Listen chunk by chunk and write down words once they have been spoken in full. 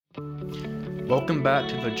Welcome back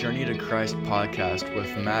to the Journey to Christ podcast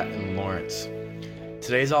with Matt and Lawrence.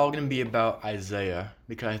 Today's all going to be about Isaiah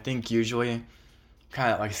because I think usually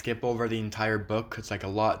kind of like skip over the entire book. It's like a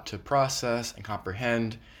lot to process and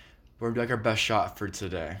comprehend. We'll do like our best shot for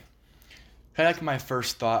today. Kind of like my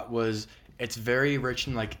first thought was it's very rich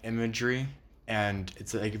in like imagery and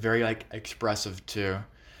it's like very like expressive too.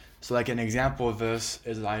 So like an example of this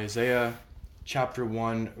is Isaiah chapter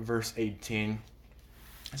 1 verse 18.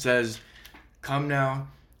 It says, "Come now,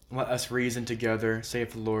 let us reason together,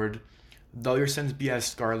 saith the Lord. Though your sins be as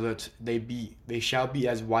scarlet, they shall be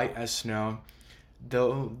as white as snow.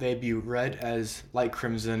 Though they be red as light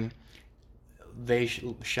crimson, they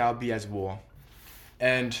shall be as wool."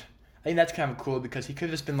 And I think that's kind of cool because he could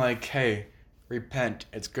have just been like, "Hey, repent,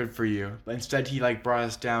 it's good for you." But instead he like brought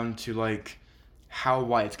us down to like how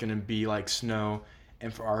white it's gonna be like snow,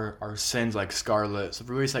 and for our sins like scarlet. So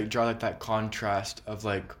really just like draw like that contrast of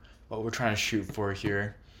like what we're trying to shoot for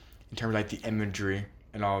here in terms of like the imagery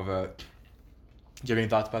and all of it. Do you have any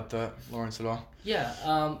thoughts about that, Lawrence, at all?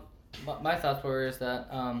 Yeah. My thoughts were is that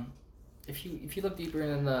if you look deeper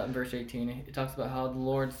in the in verse 18, it talks about how the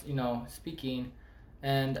Lord's speaking,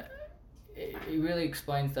 and it really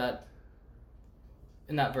explains that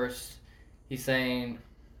in that verse, he's saying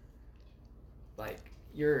like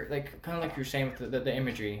you're like kind of like you're saying with the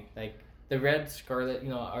imagery, like the red scarlet,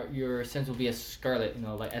 your sins will be as scarlet,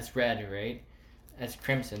 like as red, right? As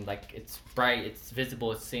crimson, like it's bright, it's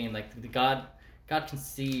visible, it's seen. Like the God can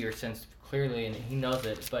see your sins clearly, and He knows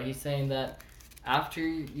it. But He's saying that after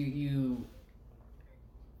you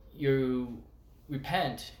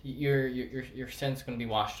repent, your sins going to be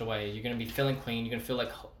washed away. You're going to be feeling clean. You're going to feel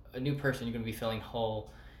like a new person. You're going to be feeling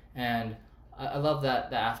whole, and I love that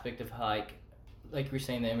the aspect of how, like you were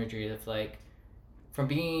saying, the imagery of like from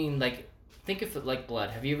being like. Think of it like blood.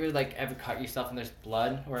 Have you ever cut yourself and there's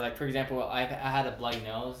blood? Or like, for example, I had a bloody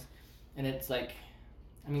nose, and it's like,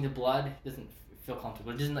 I mean, the blood doesn't feel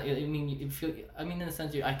comfortable. It doesn't. I mean, you feel. I mean, in a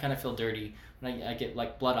sense, I kind of feel dirty when I get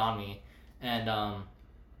like blood on me, and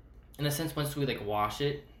in a sense, once we like wash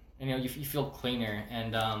it, and you feel cleaner,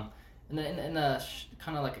 and then in a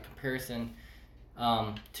kind of like a comparison,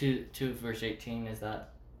 to verse 18 is that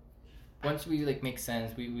once we like make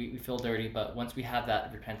sense, we feel dirty, but once we have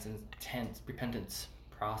that repentance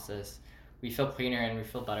process, we feel cleaner and we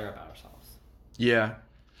feel better about ourselves. Yeah.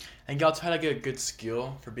 And God's had like a good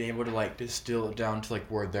skill for being able to like distill it down to like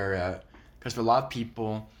where they're at. Because for a lot of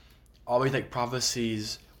people, always like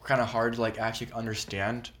prophecies were kind of hard to like actually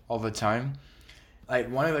understand all the time.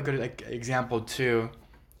 Like one of a good like example too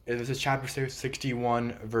is this is chapter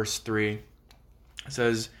 61 verse 3. It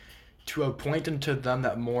says, "To appoint unto them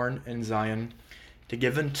that mourn in Zion, to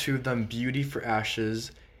give unto them beauty for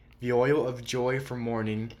ashes, the oil of joy for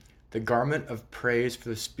mourning, the garment of praise for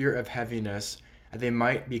the spirit of heaviness, that they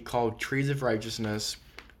might be called trees of righteousness,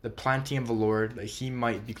 the planting of the Lord, that He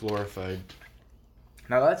might be glorified."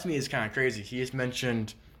 Now that to me is kind of crazy. He has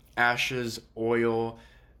mentioned ashes, oil,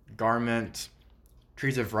 garment,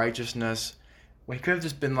 trees of righteousness, when he could have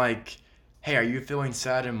just been like, "Hey, are you feeling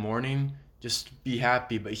sad and mourning? Just be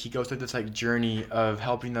happy." But he goes through this like journey of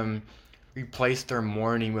helping them replace their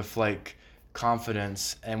mourning with like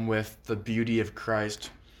confidence and with the beauty of Christ.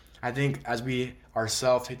 I think as we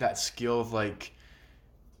ourselves take that skill of like,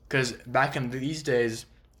 because back in these days,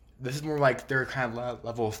 this is more like their kind of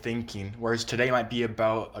level of thinking, whereas today might be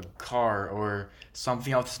about a car or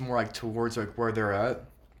something else that's more like towards like where they're at.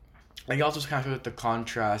 I think also just kind of shows the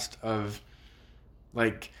contrast of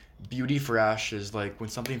like beauty for ashes, like when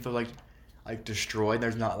something feels like destroyed,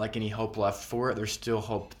 there's not like any hope left for it, there's still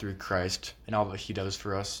hope through Christ and all that He does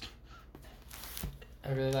for us.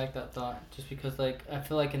 I really like that thought, just because like I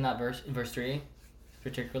feel like in that verse, in verse 3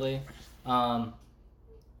 particularly,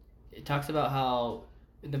 it talks about how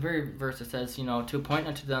in the very verse it says, to appoint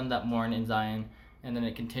unto them that mourn in Zion, and then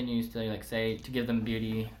it continues to like say to give them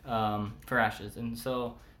beauty for ashes, and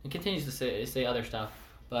so it continues to say other stuff,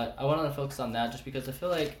 but I want to focus on that just because I feel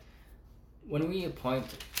like when we appoint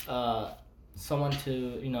someone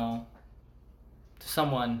to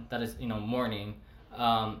someone that is mourning,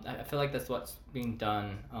 I feel like that's what's being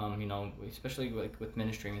done, especially like with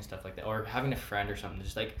ministering and stuff like that, or having a friend or something.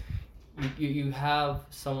 Just like you have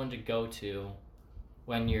someone to go to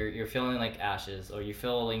when you're feeling like ashes, or you're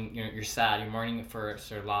feeling you're sad, you're mourning for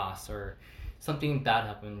loss, or something bad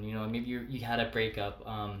happened. Maybe you had a breakup.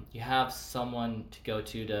 You have someone to go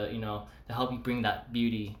to help you bring that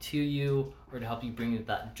beauty to you, or to help you bring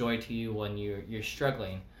that joy to you when you're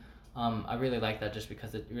struggling. I really like that just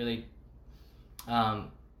because it really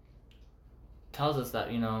tells us that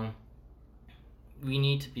we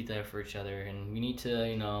need to be there for each other, and we need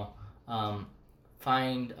to um,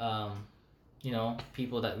 find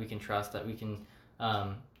people that we can trust, that we can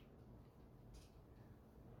um,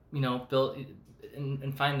 build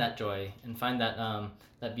and find that joy and find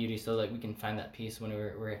that beauty, so that we can find that peace when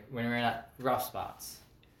we're at rough spots.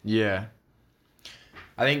 Yeah.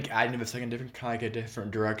 I think adding to the second different kind of like a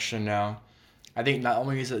different direction now. I think not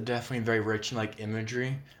only is it definitely very rich in like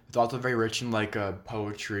imagery, it's also very rich in like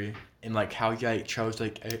poetry and like how he like chose to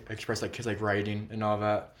like express like his like writing and all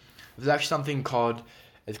that. There's actually something called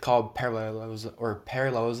it's called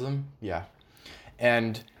parallelism. Yeah,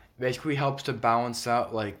 and basically helps to balance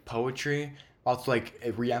out like poetry. Also, like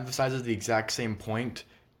it reemphasizes the exact same point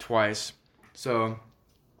twice. So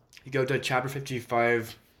you go to chapter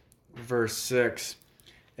 55, verse 6.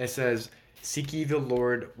 It says, "Seek ye the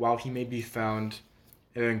Lord while he may be found,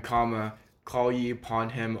 and then comma, call ye upon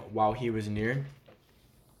him while he was near."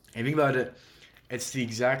 And think about it, it's the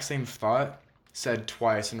exact same thought said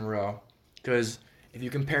twice in a row. Because if you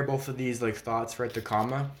compare both of these like thoughts right to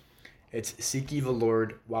comma, it's seek ye the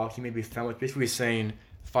Lord while he may be found, which basically saying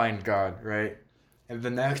find God, right? And the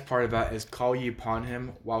next part of that is call ye upon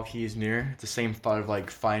him while he is near. It's the same thought of like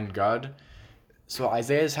find God. So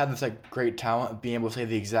Isaiah's had this like great talent of being able to say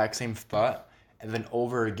the exact same thought and then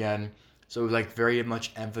over again. So it was like very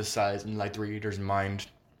much emphasized in like the reader's mind.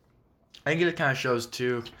 I think it kind of shows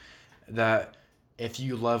too that if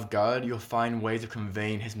you love God, you'll find ways of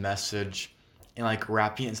conveying his message and like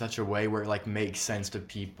wrapping it in such a way where it like makes sense to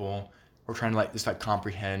people or trying to like just like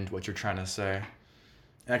comprehend what you're trying to say.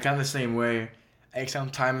 And kind of the same way, I think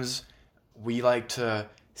sometimes we like to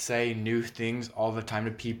say new things all the time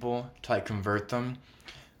to people to like convert them.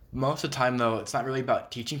 Most of the time though, it's not really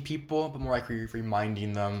about teaching people, but more like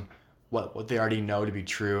reminding them what they already know to be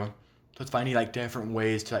true. So it's finding like different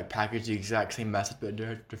ways to like package the exact same message but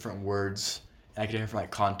different words and like different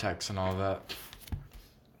like context and all that.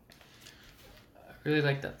 I really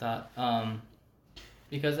like that thought,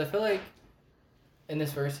 because I feel like in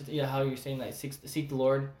this verse, yeah, how you're saying like seek the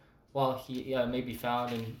Lord while he may be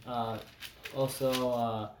found, and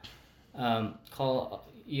also call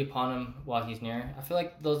ye upon him while he's near. I feel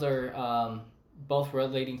like those are both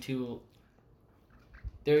relating to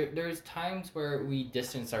there's times where we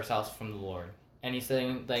distance ourselves from the Lord, and he's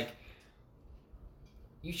saying like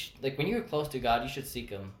you should, like when you're close to God, you should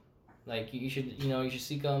seek him. Like you should you should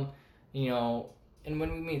seek him, you know. And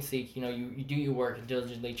when we mean seek, you do your work and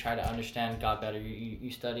diligently try to understand God better.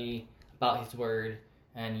 You study about His Word,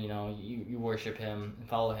 and you worship Him and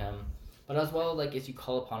follow Him. But as well, like as you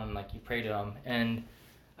call upon Him, like you pray to Him. And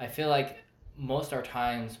I feel like most our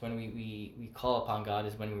times when we call upon God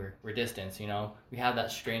is when we're distant. We have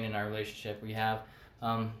that strain in our relationship. We have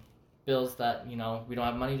bills that we don't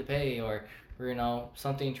have money to pay, or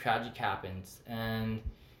something tragic happens, and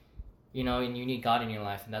and you need God in your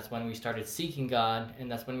life, and that's when we started seeking God,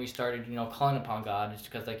 and that's when we started, calling upon God. It's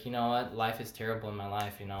because, like, what, life is terrible in my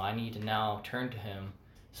life. I need to now turn to Him,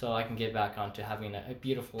 so I can get back onto having a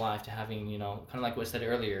beautiful life, to having, kind of like what I said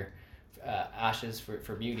earlier, ashes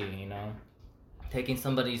for beauty. Taking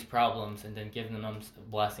somebody's problems and then giving them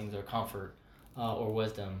blessings or comfort, or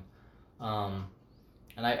wisdom, and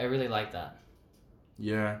I really like that.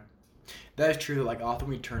 Yeah. That is true. Like often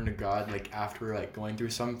we turn to God like after we're like going through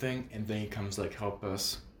something, and then He comes to, like help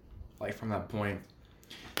us, like from that point.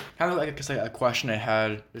 Kind of like I guess like a question I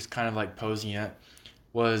had, just kind of like posing it,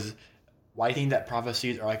 was why do you think that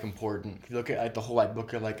prophecies are like important? If you look at like the whole like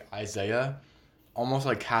book of like Isaiah, almost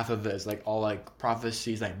like half of it is like all like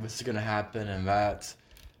prophecies, like this is gonna happen and that.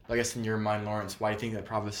 I guess in your mind, Lawrence, why do you think that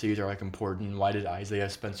prophecies are like important? Why did Isaiah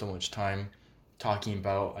spend so much time talking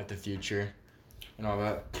about like the future and all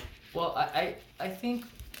that? Well, I think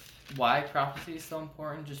why prophecy is so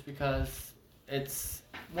important, just because it's,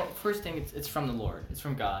 well, first thing, it's from the Lord, it's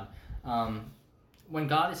from God. um, when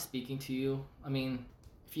God is speaking to you, I mean,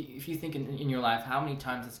 if you think in your life, how many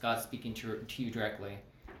times is God speaking to you directly?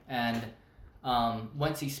 And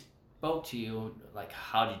once He spoke to you, like,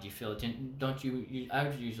 how did you feel? Don't you, I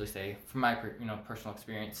would usually say, from my personal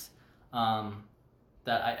experience,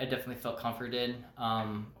 that I definitely felt comforted,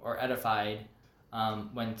 or edified,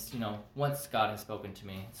 once God has spoken to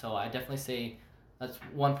me. So I definitely say that's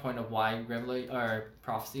one point of why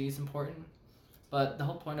prophecy is important. But the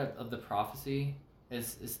whole point of the prophecy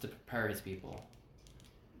is to prepare His people.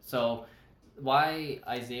 So why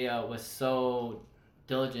Isaiah was so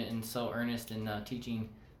diligent and so earnest in teaching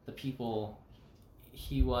the people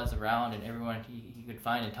he was around, and everyone he could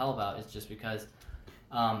find and tell about, is just because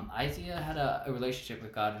Isaiah had a relationship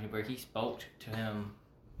with God where He spoke to him.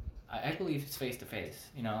 I believe it's face to face,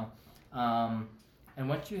 and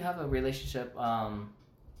once you have a relationship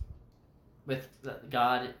with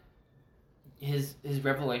God, his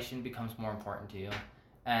revelation becomes more important to you,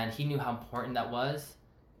 and he knew how important that was,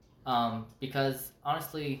 because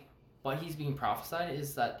honestly, what he's being prophesied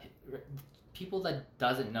is that people that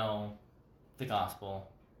doesn't know the gospel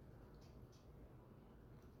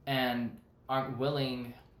and aren't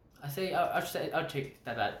willing, I would take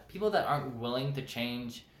that back. People that aren't willing to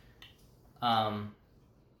change,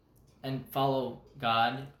 and follow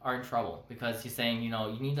God are in trouble, because he's saying, you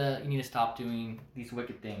need to stop doing these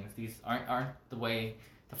wicked things. These aren't the way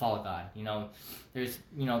to follow God. There's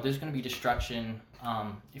going to be destruction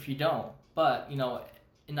if you don't. But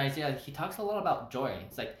in Isaiah, he talks a lot about joy.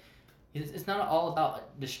 It's like it's not all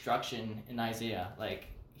about destruction in Isaiah. Like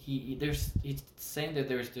he's saying that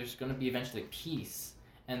there's going to be eventually peace,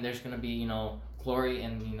 and there's going to be glory,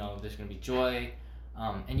 and there's going to be joy,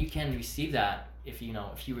 and you can receive that if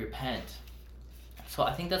you repent. So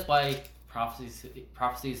I think that's why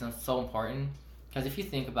prophecy is so important, because if you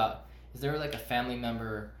think about, is there like a family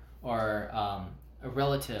member or a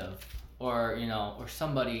relative or or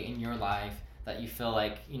somebody in your life that you feel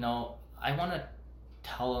like I want to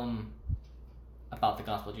tell them about the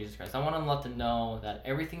gospel of Jesus Christ. I want to let them know that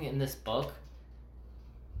everything in this book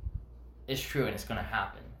is true and it's going to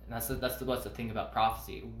happen. And that's what's the thing about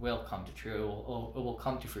prophecy. It will come to true. It will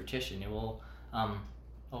come to fruition. It will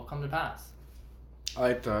come to pass. I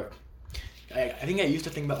like that. I think I used to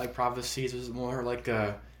think about like prophecies as more like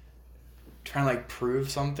trying to like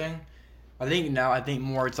prove something. I think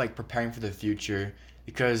more it's like preparing for the future,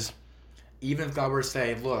 because even if God were to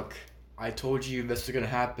say, look, I told you this was gonna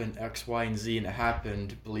happen, X, Y, and Z, and it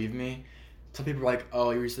happened, believe me. Some people are like,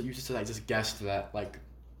 oh, you just I just guessed that, like,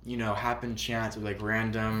 happened chance, or like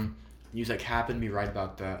random. You just like happen to be right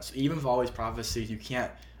about that. So even with all these prophecies, you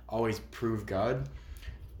can't always prove God.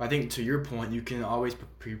 But I think to your point, you can always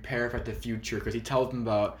prepare for the future, because he tells them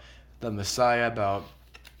about the Messiah, about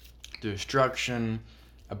the destruction,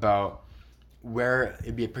 about where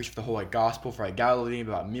it'd be a picture of the whole like gospel for like Galilee,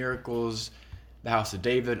 about miracles, the house of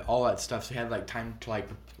David, all that stuff. So he had like time to like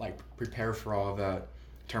prepare for all of that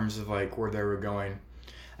in terms of like where they were going.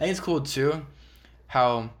 I think it's cool too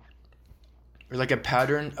how there's like a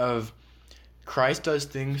pattern of Christ does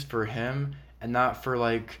things for him and not for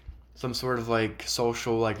like some sort of like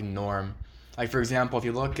social like norm. Like for example, if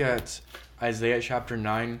you look at Isaiah chapter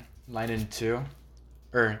 9 and 2,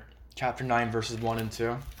 or chapter 9 verses 1 and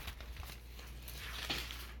 2,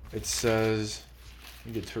 it says, let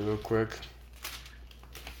me get to it real quick.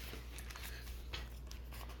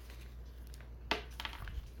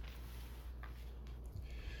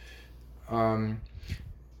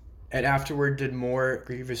 And afterward did more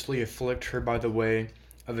grievously afflict her by the way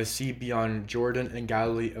of the sea beyond Jordan and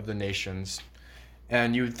Galilee of the nations.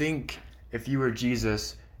 And you would think if you were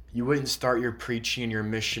Jesus, you wouldn't start your preaching and your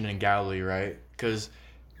mission in Galilee, right? Because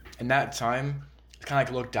in that time, it's kind of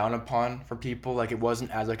like looked down upon for people. Like it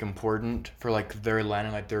wasn't as like important for like their land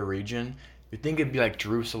and like their region. You'd think it'd be like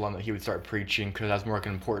Jerusalem that he would start preaching, because that's more like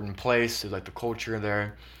an important place. There's like the culture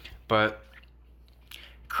there. But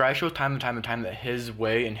Christ shows time and time and time that his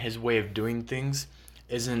way and his way of doing things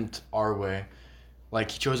isn't our way. Like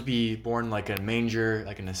he chose to be born like in a manger,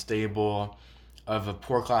 like in a stable, of a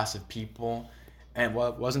poor class of people. And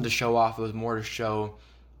it wasn't to show off, it was more to show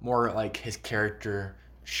more like his character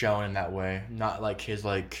shown in that way, not like his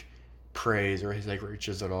like praise or his like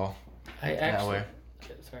riches at all. That way.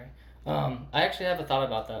 Sorry. I actually have a thought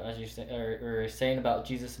about that, as you say, or saying about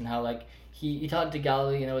Jesus and how like he taught to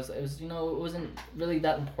Galilee, and it was it wasn't really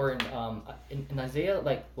that important. In Isaiah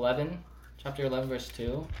like 11, chapter 11 verse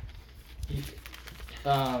 2,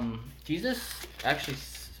 Jesus actually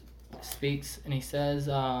speaks, and he says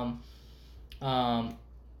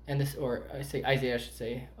and this, or I say Isaiah, I should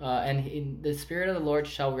say, and the Spirit of the Lord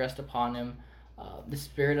shall rest upon him, the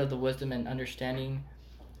Spirit of the wisdom and understanding,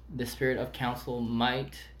 the Spirit of counsel,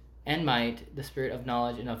 might, the Spirit of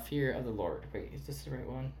knowledge and of fear of the Lord. Wait, is this the right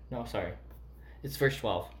one? No, sorry. It's verse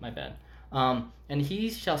 12, my bad. And he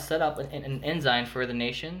shall set up an ensign for the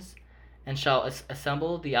nations, and shall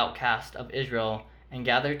assemble the outcast of Israel, and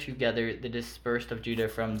gather together the dispersed of Judah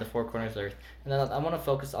from the four corners of the earth. And then I want to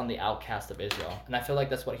focus on the outcast of Israel. And I feel like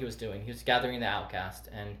that's what he was doing. He was gathering the outcast.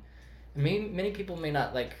 And many people may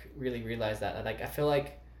not like really realize that. Like I feel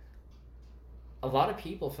like a lot of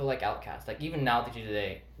people feel like outcasts. Like even now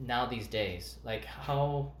these days. Like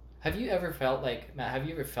how have you ever felt like, Matt, have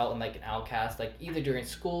you ever felt like an outcast, like either during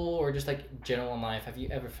school or just like general in life? Have you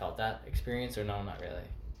ever felt that experience, or no, not really?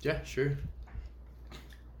 Yeah, sure.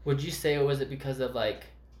 Would you say, was it because of like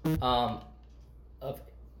of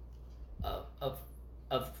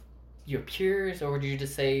your peers, or would you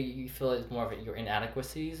just say you feel it's more of your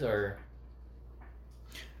inadequacies, or?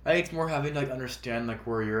 I think it's more having to like understand like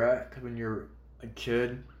where you're at, because when you're a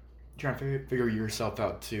kid, you're trying to figure yourself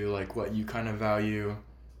out too, like what you kind of value,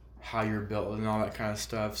 how you're built, and all that kind of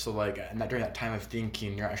stuff. So like, and that during that time of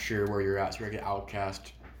thinking, you're not sure where you're at, so you're gonna get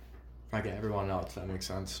outcast from like everyone else. If that makes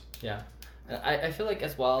sense. Yeah, and I feel like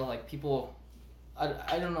as well, like people,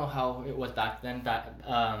 I don't know how it was back then,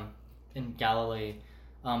 in Galilee,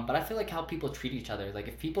 but I feel like how people treat each other. Like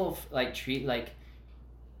if people like treat like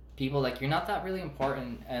people like you're not that really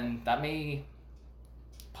important, and that may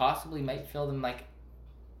possibly might feel them like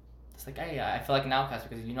it's like hey, I feel like an outcast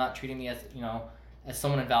because you're not treating me as as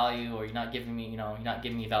someone of value, or you're not giving me you're not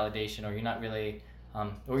giving me validation, or you're not really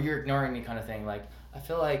or you're ignoring me kind of thing. Like I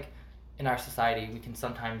feel like in our society we can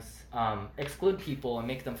sometimes exclude people and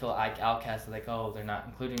make them feel like outcasts, like oh they're not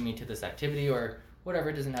including me to this activity or whatever.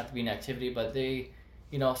 It doesn't have to be an activity, but they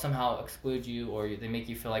somehow exclude you, or they make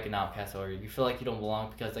you feel like an outcast, or you feel like you don't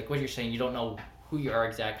belong because like what you're saying, you don't know who you are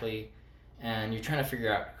exactly, and you're trying to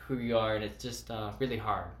figure out who you are, and it's just really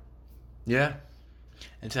hard. Yeah.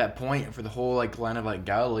 And to that point, for the whole like land of like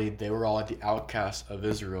Galilee, they were all like the outcasts of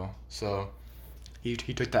Israel. So he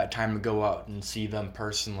took that time to go out and see them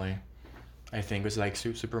personally. I think was like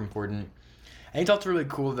super important. I think that's really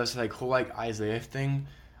cool. That's like whole like Isaiah thing,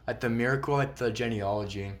 like the miracle, like the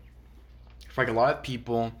genealogy. For like a lot of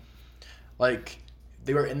people, like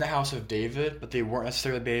they were in the house of David, but they weren't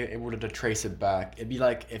necessarily able to trace it back. It'd be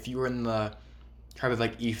like if you were in the tribe of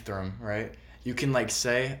like Ephraim, right? You can like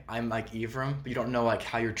say I'm like Ephraim, but you don't know like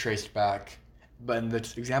how you're traced back. But in the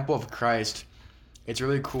example of Christ, it's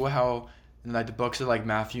really cool how in like the books of like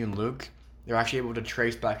Matthew and Luke, they're actually able to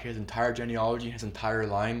trace back his entire genealogy, his entire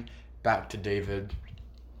line back to David,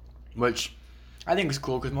 which I think is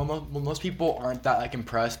cool because most people aren't that like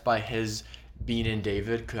impressed by his being in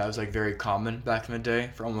David, because that was like very common back in the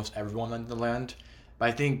day for almost everyone in the land. But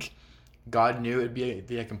I think God knew it'd be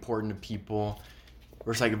like important to people,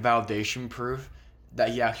 or it's like validation proof that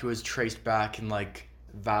he actually was traced back and like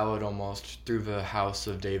valid almost through the house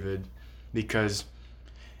of David, because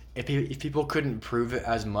if people couldn't prove it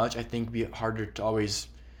as much, I think it'd be harder to always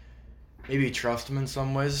maybe trust him in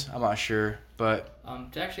some ways. I'm not sure, but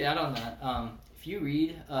To actually add on that, if you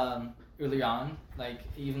read early on, like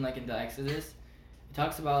even like in the Exodus, it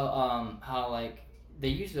talks about how like they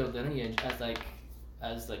use their lineage as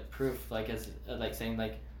like proof, like as like saying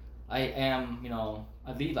like I am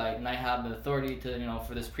a Levite and I have the authority to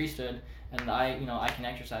for this priesthood, and I can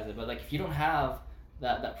exercise it. But like if you don't have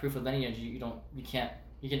that proof of lineage, you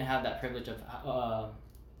can have that privilege of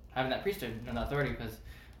having that priesthood and that authority, because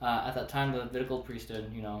at that time the Levitical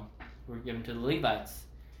priesthood were given to the Levites,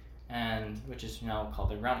 and which is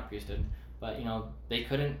called the Aaronic priesthood. But they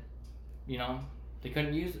couldn't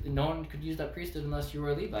use, no one could use that priesthood unless you were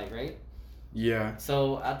a Levite, right? yeah.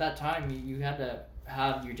 So at that time you had to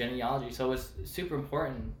have your genealogy. So it's super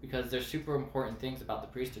important because there's super important things about the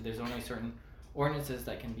priesthood. There's only certain ordinances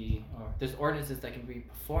that can be, or there's ordinances that can be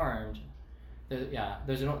performed. There's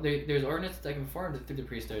ordinances that can be performed through the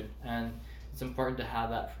priesthood, and it's important to have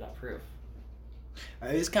that proof.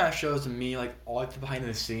 It just kind of shows to me like all like the behind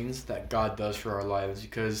the scenes that God does for our lives,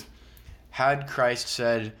 because had Christ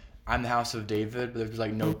said I'm the house of David, but there's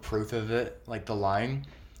like no proof of it, like the line,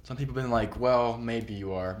 some people have been like, well, maybe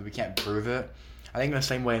you are, but we can't prove it. I think in the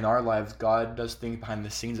same way in our lives, God does things behind the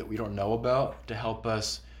scenes that we don't know about to help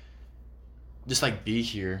us just like be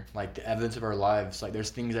here, like the evidence of our lives. Like there's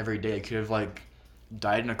things every day. You could have like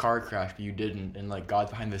died in a car crash, but you didn't, and like God's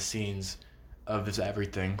behind the scenes of this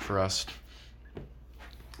everything for us.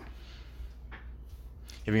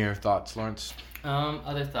 Have you any other thoughts, Lawrence?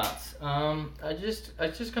 Other thoughts. I just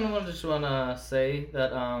kind of wanna say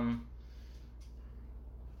that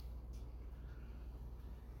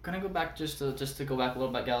gonna go back just to go back a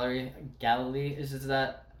little bit. Galilee is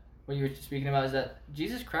that what you were speaking about? Is that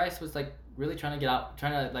Jesus Christ was like really trying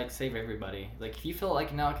to like save everybody. Like if you feel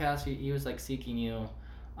like an outcast, he was like seeking you.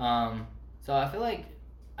 So I feel like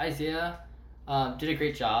Isaiah did a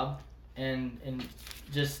great job in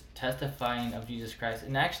just testifying of Jesus Christ.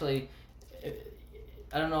 And actually,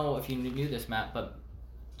 I don't know if you knew this, Matt, but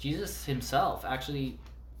Jesus himself actually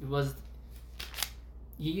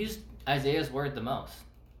he used Isaiah's word the most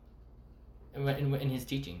in his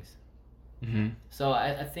teachings. Mm-hmm. So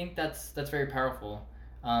I think that's very powerful.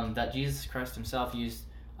 That Jesus Christ himself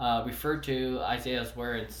referred to Isaiah's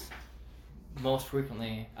words most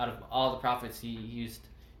frequently out of all the prophets. He used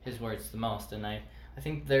his words the most, and I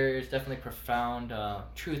think there's definitely profound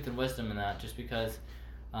truth and wisdom in that, just because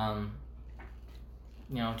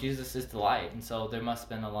Jesus is the light, and so there must have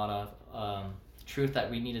been a lot of truth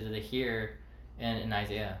that we needed to hear in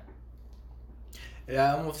Isaiah.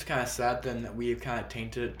 Yeah, almost kind of sad then that we've kind of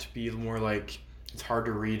tainted it to be more like it's hard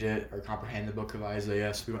to read it or comprehend the book of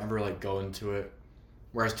Isaiah, so we don't ever like go into it.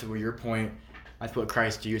 Whereas to your point, that's what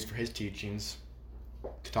Christ used for his teachings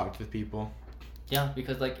to talk to the people. Yeah,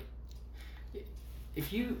 because like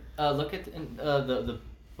if you look at the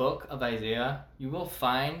book of Isaiah, you will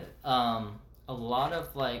find a lot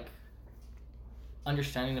of like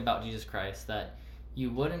understanding about Jesus Christ that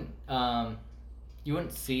you wouldn't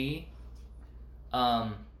see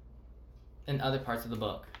um, in other parts of the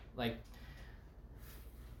book. Like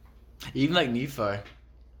Even like Nephi,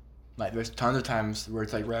 like there's tons of times where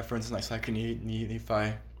it's like referencing like Second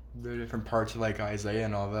Nephi, the different parts of like Isaiah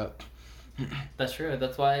and all that. that's true.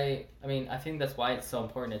 That's why I think that's why it's so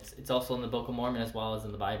important. It's also in the Book of Mormon as well as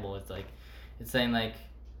in the Bible. It's like it's saying like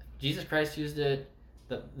Jesus Christ used it.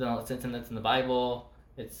 It's in the Bible.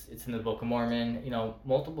 It's in the Book of Mormon.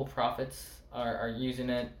 Multiple prophets are using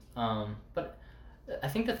it. But I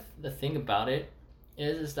think that the thing about it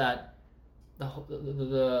is that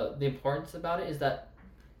the importance about it is that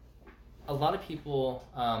a lot of people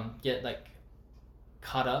get like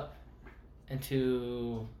caught up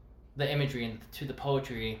into the imagery and to the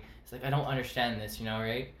poetry. It's like I don't understand this,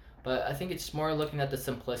 right? But I think it's more looking at the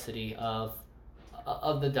simplicity of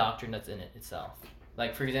the doctrine that's in it itself.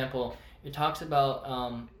 Like for example, it talks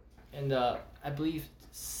about in the I believe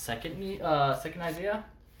second Isaiah.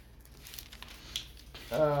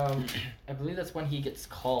 I believe that's when he gets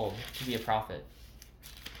called to be a prophet,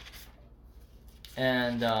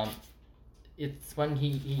 and it's when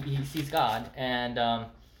he sees God, and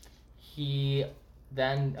he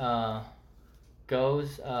then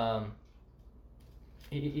goes.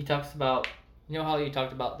 He talks about how you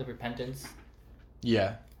talked about the repentance.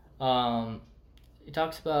 Yeah. It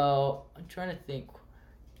talks about. I'm trying to think.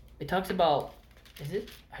 It talks about. Is it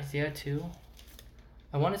Isaiah 2?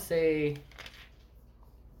 I want to say.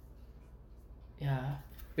 Yeah,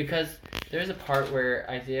 because there's a part where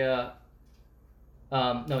Isaiah.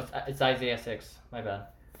 No, it's Isaiah 6. My bad.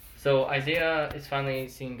 So Isaiah is finally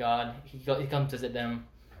seeing God. He comes to visit them,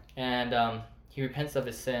 and he repents of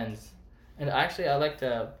his sins. And actually, I like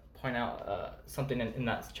to point out something in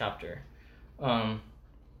that chapter.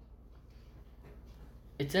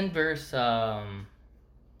 It's in verse 8.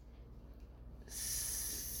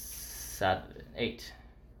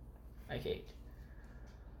 Like 8.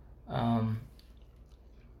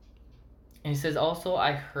 And he says, "Also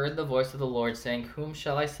I heard the voice of the Lord saying, 'Whom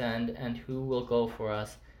shall I send, and who will go for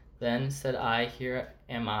us?' Then said I, 'Here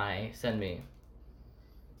am I, send me.'"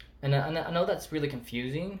 And I know that's really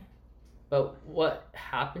confusing, but what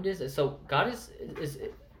happened is so God is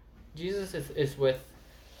Jesus is with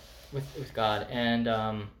God, and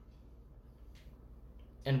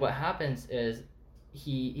what happens is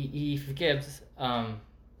he forgives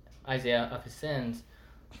Isaiah of his sins.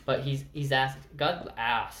 But God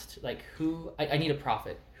asked, like, who, I need a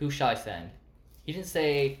prophet. Who shall I send? He didn't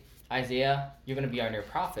say, Isaiah, you're going to be our new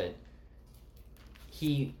prophet.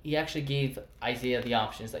 He actually gave Isaiah the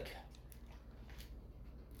options. Like,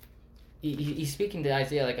 he's speaking to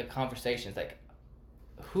Isaiah like a conversation. It's like,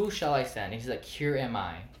 who shall I send? And he's like, here am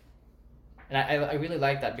I. And I really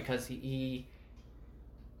like that because he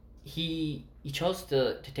chose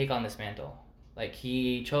to take on this mantle. Like,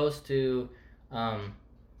 he chose to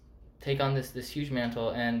take on this huge mantle,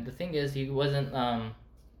 and the thing is he wasn't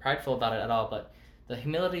prideful about it at all, but the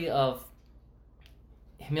humility and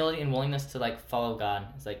willingness to like follow God.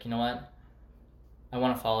 It's like, you know what, I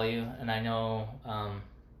want to follow you, and I know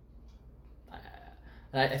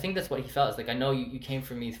I think that's what he felt. It's like, I know you came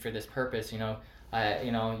for me for this purpose, you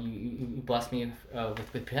blessed me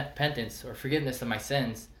with repentance or forgiveness of my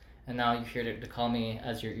sins, and now you're here to call me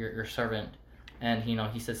as your servant. And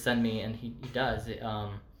he says, send me, and he does.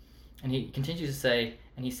 And he continues to say,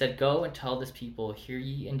 and he said, "Go and tell this people, hear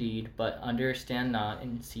ye indeed, but understand not,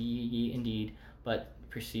 and see ye indeed, but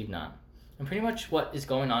perceive not." And pretty much what is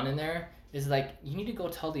going on in there is like, you need to go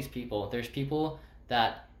tell these people. There's people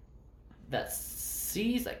that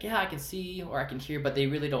sees, like, yeah, I can see or I can hear, but they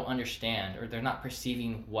really don't understand, or they're not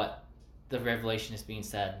perceiving what the revelation is being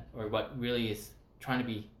said, or what really is trying to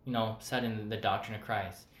be, said in the doctrine of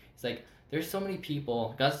Christ. It's like, there's so many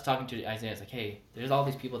people. God's talking to Isaiah. It's like, hey, there's all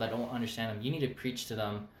these people that don't understand him. You need to preach to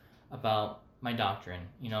them about my doctrine.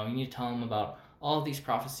 You need to tell them about all of these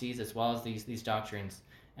prophecies as well as these doctrines.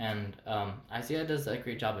 And Isaiah does a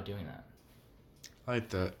great job of doing that. I like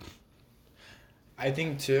that. I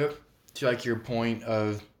think too, to like your point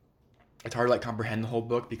of, it's hard to like comprehend the whole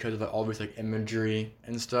book because of all this like imagery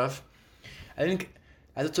and stuff. I think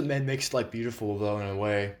that's what makes it like beautiful though in a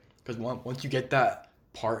way, because once you get that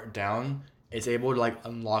part down, it's able to like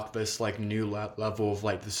unlock this like new level of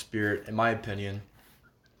like the spirit, in my opinion.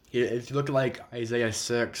 If you look at like Isaiah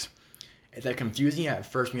 6, it's like confusing at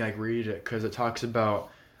first when you like read it because it talks about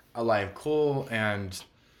a live coal and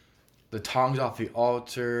the tongues off the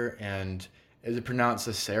altar, and is it pronounced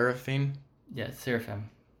as seraphim? Yeah, seraphim.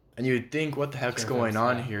 And you'd think, what the heck's going Seraphims,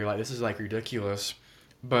 on yeah. here? Like, this is like ridiculous.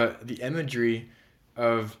 But the imagery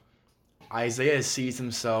of Isaiah sees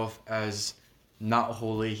himself as not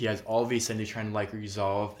holy. He has all these sins he's trying to like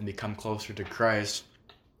resolve and become closer to Christ.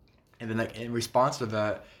 And then like in response to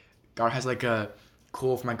that, God has like a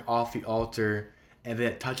coal from like off the altar, and then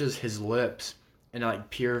it touches his lips and it like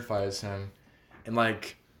purifies him. And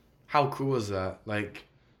like, how cool is that? Like,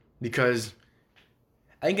 because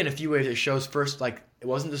I think in a few ways it shows first like it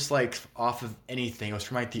wasn't just like off of anything. It was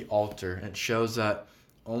from like the altar, and it shows that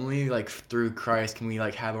only like through Christ can we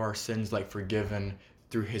like have our sins like forgiven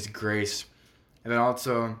through His grace. And then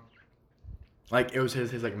also like it was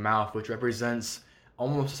his like mouth, which represents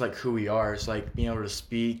almost just like who we are. It's like being able to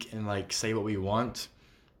speak and like say what we want.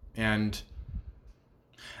 And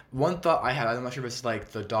one thought I had, I'm not sure if it's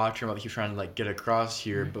like the doctrine what he's trying to like get across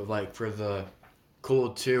here, but like for the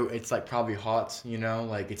cold too, it's like probably hot, you know,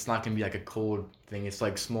 like it's not gonna be like a cold thing. It's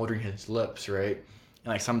like smoldering his lips, right? And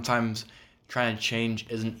like sometimes trying to change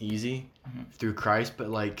isn't easy through Christ, but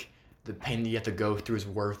like the pain that you have to go through is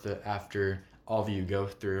worth it after all that you go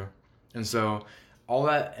through. And so all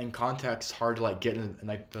that in context is hard to like get in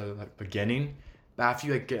like the like beginning, but after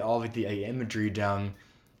you like get all like, the imagery down,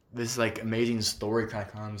 this like amazing story kind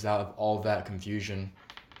of comes out of all that confusion,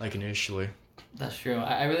 like initially. That's true.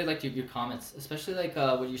 I really liked your comments, especially like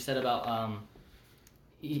what you said about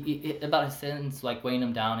about his sins like weighing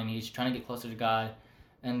him down, and he's trying to get closer to God.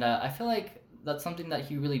 And I feel like that's something that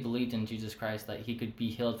he really believed in Jesus Christ, that he could be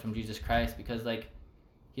healed from Jesus Christ, because like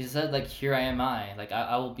he said, like, here I am, like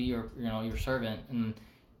I will be your your servant, and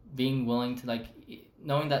being willing to like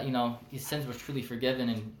knowing that his sins were truly forgiven,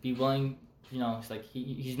 and be willing, it's like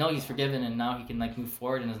he's know he's forgiven, and now he can like move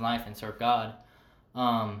forward in his life and serve God,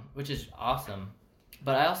 which is awesome.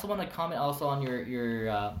 But I also want to comment also on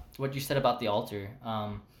your what you said about the altar,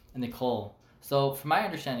 and the coal. So from my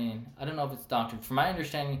understanding, I don't know if it's doctrine. From my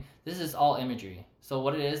understanding, this is all imagery. So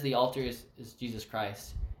what it is, the altar is Jesus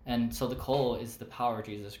Christ, and so the coal is the power of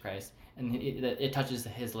Jesus Christ, and it touches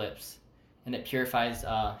his lips, and it purifies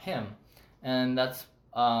him, and that's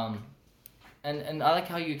and I like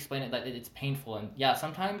how you explain it, that it's painful, and yeah,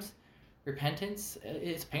 sometimes repentance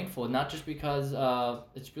is painful, not just because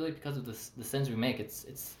it's really because of the sins we make.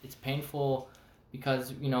 It's painful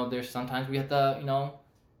because there's sometimes we have to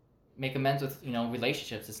make amends with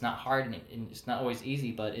relationships. It's not hard, and it's not always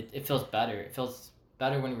easy, but it feels better. It feels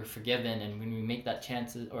better when we're forgiven, and when we make that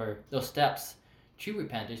chances or those steps to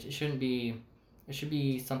repent. It shouldn't be. It should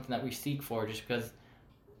be something that we seek for, just because.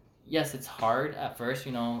 Yes, it's hard at first.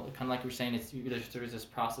 Kind of like we're saying, there's this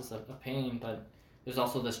process of pain, but there's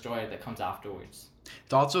also this joy that comes afterwards.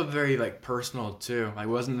 It's also very like personal too. Like,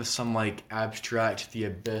 wasn't this some like abstract the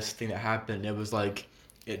abyss thing that happened? It was like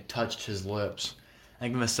it touched his lips. I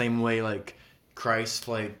think in the same way, like Christ's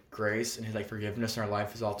like grace and his like forgiveness in our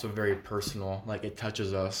life is also very personal. Like it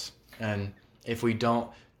touches us, and if we don't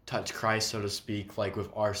touch Christ, so to speak, like with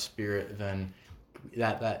our spirit, then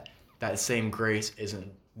that same grace isn't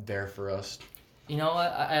there for us. You know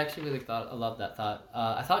what? I actually really I love that thought.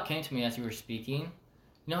 A thought came to me as you were speaking.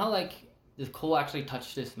 You know how like the coal actually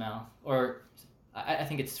touched his mouth, or I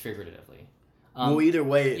think it's figuratively. Well, either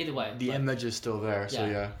way, the but, image is still there. So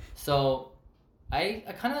yeah. So I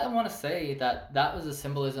kind of want to say that was a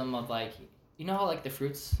symbolism of like, how like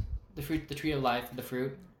the tree of life, the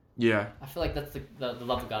fruit. Yeah. I feel like that's the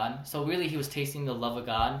love of God. So really, he was tasting the love of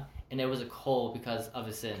God, and it was a coal because of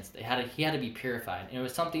his sins. He had to be purified, and it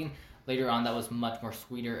was something later on that was much more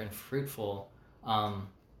sweeter and fruitful.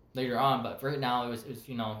 Later on, but right now it was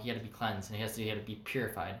he had to be cleansed, and he had to be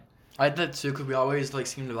purified. I like that too, because we always like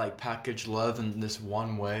seem to like package love in this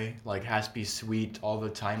one way, like it has to be sweet all the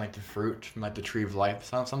time, like the fruit from like the tree of life.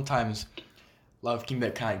 Sometimes love can be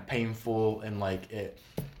kind of like painful and like it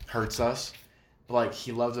hurts us, but like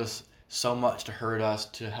he loves us so much to hurt us,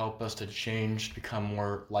 to help us to change, to become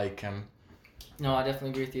more like him. No, I definitely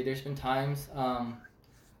agree with you. There's been times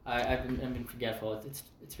I've been forgetful.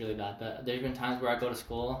 It's really bad, but there's been times where I go to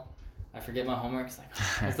school, I forget my homework. It's like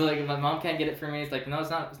it's like my mom can't get it for me. It's like, no, it's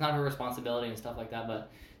not her responsibility and stuff like that.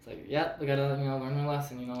 But it's like, yeah, we gotta learn a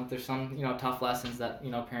lesson. There's some tough lessons that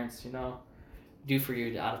parents do for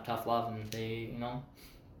you out of tough love, and they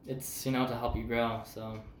it's to help you grow.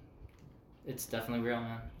 So it's definitely real,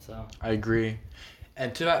 man. So I agree,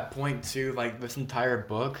 and to that point too, like this entire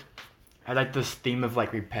book, I like this theme of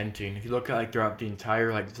like repenting. If you look at like throughout the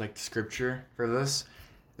entire like scripture for this,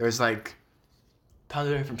 there's like tons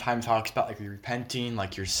of different times talks about like repenting,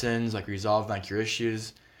 like your sins, like resolving like your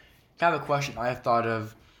issues. Kind of a question I have thought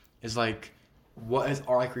of is like, what is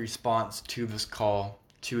our like response to this call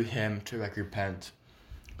to him to like repent?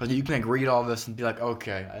 Because you can like read all this and be like,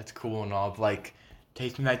 okay, that's cool and all, but like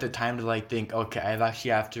taking like the time to like think, okay, I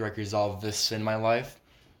actually have to like resolve this sin in my life.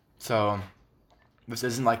 So this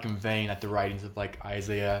isn't like in vain at the writings of like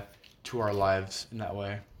Isaiah to our lives in that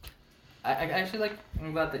way. I actually like.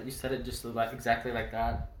 I'm glad that you said it just like exactly like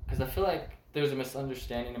that, because I feel like there's a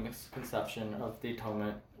misunderstanding, a misconception of the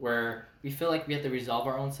atonement where we feel like we have to resolve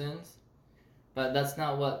our own sins, but that's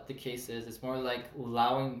not what the case is. It's more like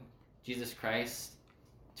allowing Jesus Christ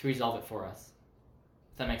to resolve it for us.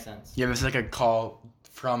 If that makes sense. Yeah, it's like a call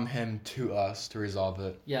from him to us to resolve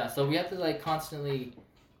it. Yeah. So we have to like constantly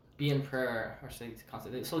be in prayer, or say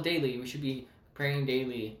constantly. So daily, we should be praying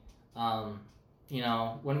daily.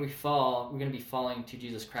 When we fall, we're gonna be falling to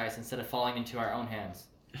Jesus Christ instead of falling into our own hands.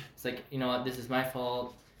 It's like, you know what, this is my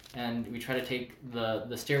fault, and we try to take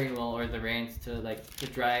the steering wheel or the reins to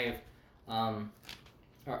drive,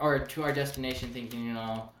 or to our destination, thinking,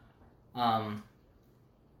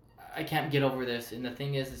 I can't get over this. And the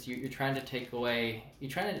thing is you're trying to take away,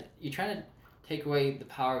 take away the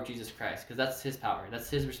power of Jesus Christ, because that's his power, that's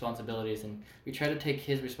his responsibilities, and we try to take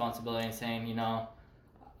his responsibility and saying,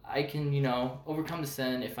 I can, overcome the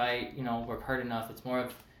sin if I, work hard enough. It's more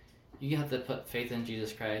of, you have to put faith in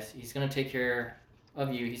Jesus Christ. He's going to take care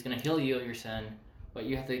of you. He's going to heal you of your sin, but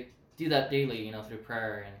you have to do that daily, through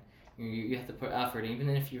prayer, and you have to put effort. Even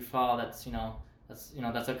if you fall, that's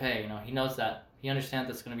okay. He knows that. He understands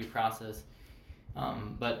that's going to be a process.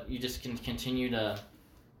 But you just can continue to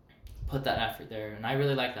put that effort there. And I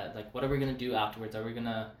really like that. Like, what are we going to do afterwards? Are we going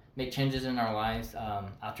to make changes in our lives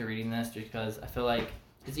after reading this? Because I feel like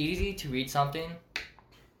it's easy to read something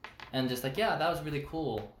and just like, yeah, that was really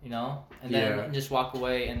cool, and then just walk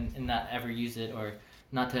away and not ever use it, or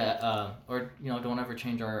not to, don't ever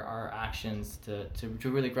change our actions to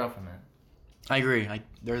really grow from it. I agree. Like,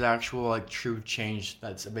 there's actual like true change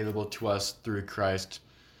that's available to us through Christ.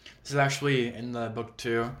 This is actually in the book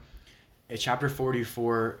 2, it's chapter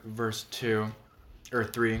 44, verse 2 or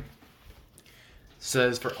 3.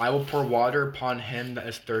 Says, "For I will pour water upon him that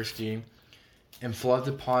is thirsty, and floods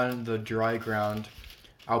upon the dry ground.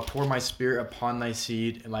 I'll pour my spirit upon thy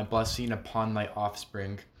seed, and my blessing upon thy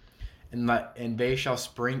offspring. And they shall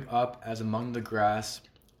spring up as among the grass,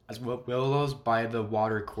 as willows by the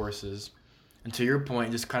water courses." And to your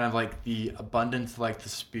point, just kind of like the abundance, like the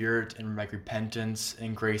spirit and like repentance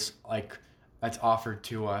and grace, like that's offered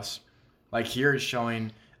to us. Like here it's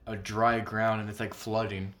showing a dry ground and it's like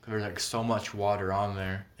flooding because there's like so much water on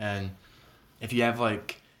there. And if you have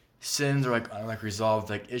like sins or like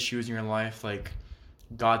resolved like issues in your life, like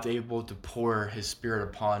God's able to pour his spirit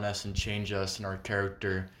upon us and change us and our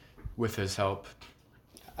character with his help.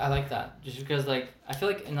 I like that, just because like I feel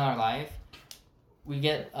like in our life we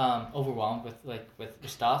get overwhelmed with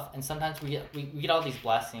stuff, and sometimes we get all these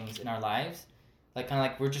blessings in our lives, like kind of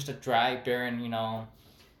like we're just a dry, barren,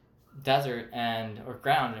 desert or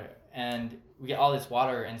ground, and we get all this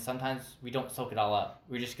water, and sometimes we don't soak it all up.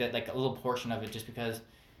 We just get like a little portion of it, just because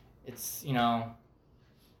it's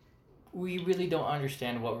we really don't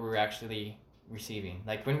understand what we're actually receiving.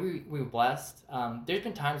 Like when we were blessed, there's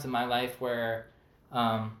been times in my life where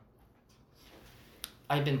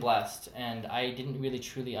I've been blessed and I didn't really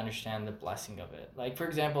truly understand the blessing of it. Like, for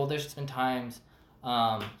example, there's been times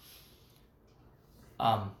where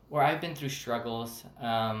I've been through struggles,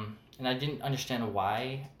 and I didn't understand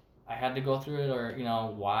why I had to go through it, or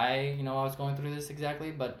why I was going through this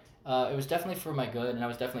exactly. But it was definitely for my good, and I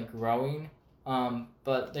was definitely growing.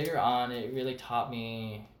 But later on, it really taught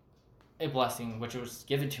me a blessing, which was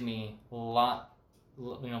given to me a lot.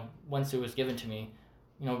 Once it was given to me,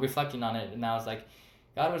 reflecting on it, and I was like,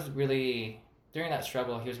 God was really, during that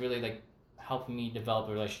struggle, he was really like helping me develop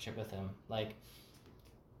a relationship with him. Like,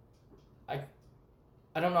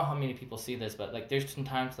 I don't know how many people see this, but like there's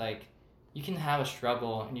sometimes like you can have a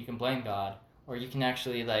struggle and you can blame God, or you can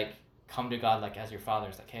actually like come to God like as your father.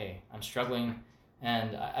 It's like, hey, I'm struggling,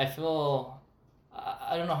 and I feel,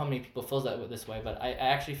 I don't know how many people feels that this way, but I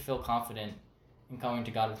actually feel confident in coming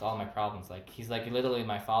to God with all my problems. Like, he's like literally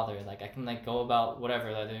my father. Like, I can like go about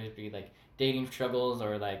whatever, whether it be like dating struggles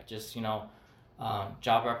or like just job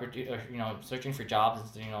opportunity, or searching for jobs,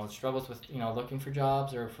 struggles with looking for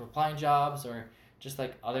jobs or for applying jobs, or just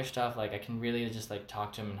like other stuff. Like, I can really just like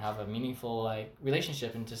talk to him and have a meaningful like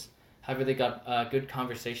relationship, and just have really got a good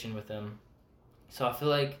conversation with him. So I feel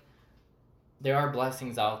like there are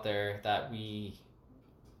blessings out there that we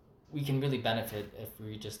can really benefit if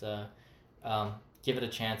we just give it a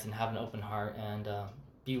chance and have an open heart and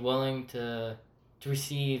be willing to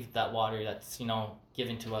receive that water that's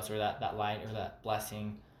given to us, or that light or that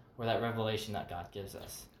blessing or that revelation that God gives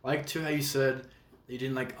us. I like too how you said you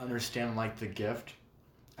didn't like understand like the gift.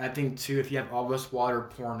 I think too, if you have all this water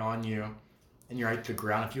pouring on you and you're at the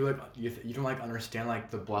ground, if you don't like understand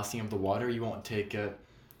like the blessing of the water, you won't take it.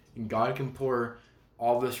 And God can pour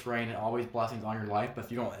all this rain and all these blessings on your life, but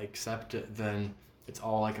if you don't accept it, then it's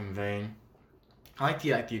all like in vain. I like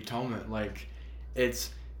the atonement, like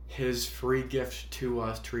it's His free gift to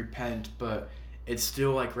us to repent, but it's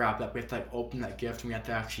still like wrapped up. We have to like open that gift and we have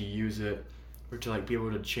to actually use it or to like be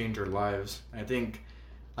able to change our lives. And I think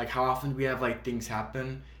like how often we have like things happen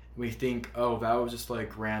and we think, oh, that was just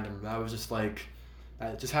like random, that was just like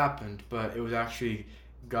that just happened, but it was actually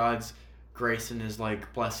God's grace and His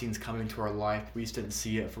like blessings coming to our life. We just didn't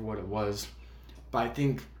see it for what it was. But I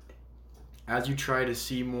think as you try to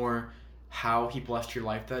see more how He blessed your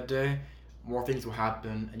life that day, more things will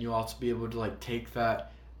happen, and you'll also be able to like take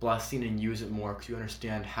that blessing and use it more because you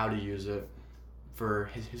understand how to use it for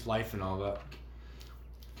his life and all that.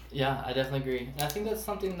 Yeah, I definitely agree. And I think that's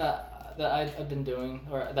something that I've been doing,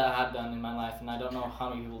 or that I have done in my life, and I don't know how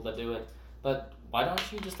many people that do it. But why don't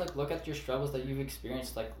you just like look at your struggles that you've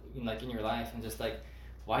experienced like in your life, and just like,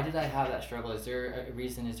 why did I have that struggle? Is there a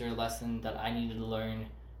reason? Is there a lesson that I needed to learn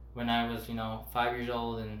when I was 5 years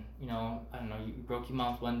old, and I don't know, you broke your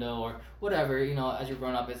mom's window or whatever, as you're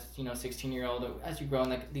growing up as 16-year-old, or as you're growing,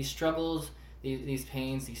 like these struggles, these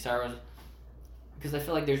pains, these sorrows, because I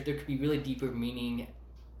feel like there could be really deeper meaning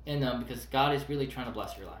in them, because God is really trying to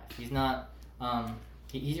bless your life. He's not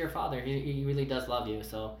he's your father. He really does love you,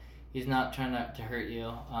 so He's not trying to hurt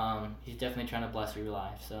you. He's definitely trying to bless your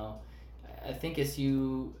life. So I think as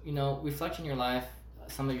you reflect in your life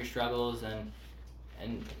some of your struggles, and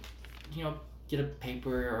get a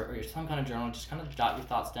paper or some kind of journal, just kind of jot your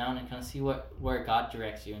thoughts down and kind of see where God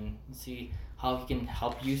directs you, and see how He can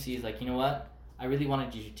help you see, is like, what, I really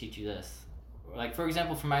wanted to teach you this. Like, for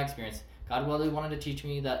example, from my experience, God really wanted to teach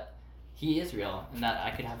me that He is real and that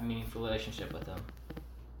I could have a meaningful relationship with Him.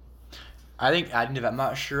 I think adding to that, I'm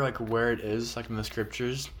not sure like where it is like in the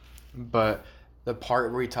scriptures, but the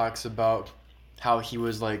part where He talks about how He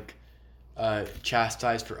was like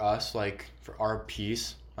chastised for us, like for our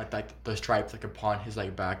peace, like the stripes like upon His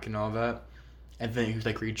like back and all that, and then He was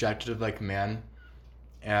like rejected of like man,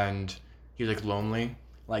 and He was like lonely,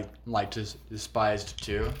 like despised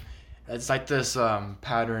too. It's like this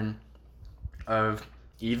pattern of,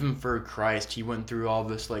 even for Christ, He went through all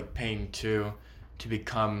this like pain too to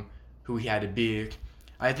become who He had to be.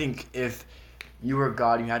 I think if you were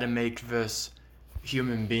God, you had to make this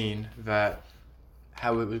human being that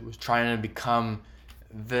how it was trying to become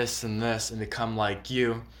this and become like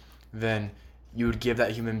you, then you would give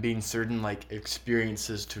that human being certain like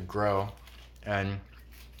experiences to grow. And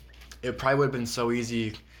it probably would have been so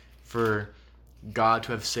easy for God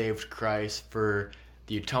to have saved Christ for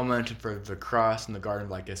the atonement and for the cross in the Garden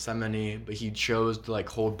of like Gethsemane, but He chose to like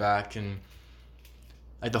hold back, and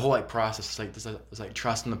like the whole like process, like this like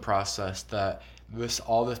trust in the process, that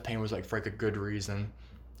all this pain was like for like a good reason.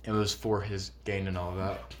 It was for His gain and all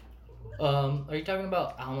that. Are you talking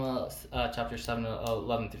about Alma chapter 7,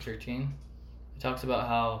 11 through 13? It talks about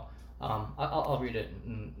how, I'll read it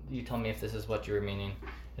and you tell me if this is what you were meaning.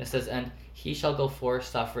 It says, "And he shall go forth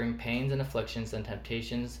suffering pains and afflictions and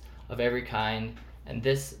temptations of every kind, and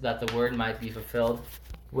this that the word might be fulfilled,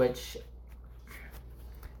 which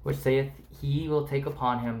saith, He will take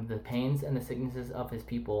upon Him the pains and the sicknesses of His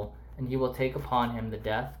people, and He will take upon Him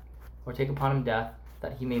death,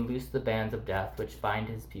 that He may loose the bands of death which bind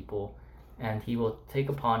His people, and He will take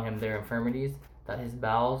upon Him their infirmities, that His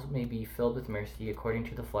bowels may be filled with mercy according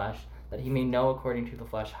to the flesh, that He may know according to the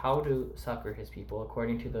flesh how to succor His people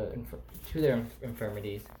according to their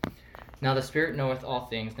infirmities. Now the Spirit knoweth all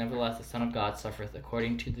things, nevertheless the Son of God suffereth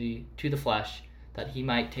according to the flesh, that He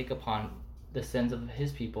might take upon the sins of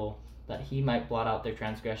His people, that He might blot out their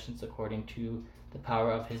transgressions according to the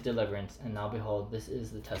power of His deliverance. And now behold, this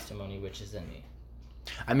is the testimony which is in me."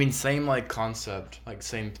 I mean, same like concept, like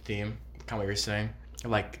same theme, kind of what you're saying,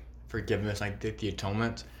 like forgiveness, like the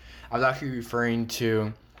atonement. I was actually referring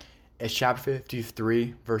to, it's chapter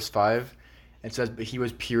 53, verse 5. It says, "But He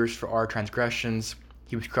was pierced for our transgressions,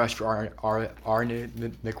 He was crushed for our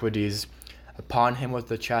iniquities. Upon Him was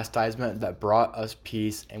the chastisement that brought us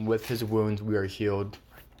peace, and with His wounds we are healed."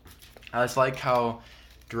 I just like how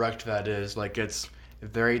direct that is. Like, it's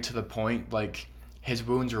very to the point. Like, His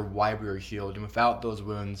wounds are why we are healed, and without those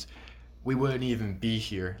wounds, we wouldn't even be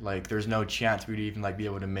here. Like there's no chance we'd even like be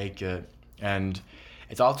able to make it. And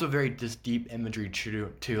it's also very this deep imagery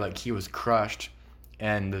to like he was crushed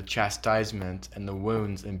and the chastisement and the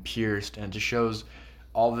wounds and pierced, and it just shows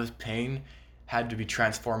all this pain had to be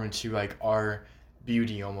transformed into like our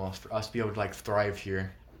beauty almost for us to be able to like thrive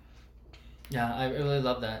here. Yeah, I really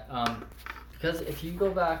love that. Because if you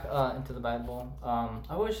go back into the Bible,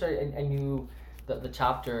 I wish I knew the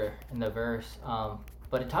chapter and the verse,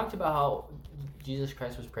 but it talked about how Jesus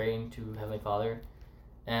Christ was praying to Heavenly Father,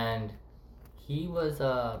 and he was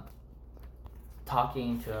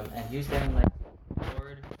talking to him, and he was saying like,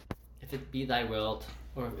 Lord, if it be thy will,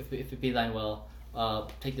 or if it be thine will,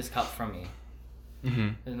 take this cup from me.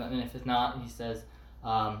 Mm-hmm. And if it's not, he says,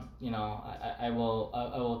 I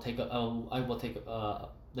will drink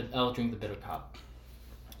the bitter cup.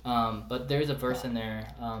 But there's a verse in there.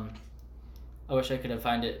 I wish I could have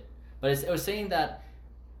find it, but it was saying that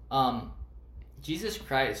Jesus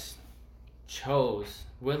Christ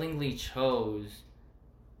willingly chose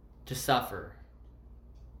to suffer.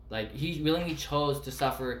 Like he willingly chose to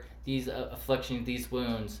suffer these afflictions, these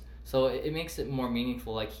wounds. So it makes it more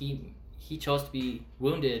meaningful. Like he chose to be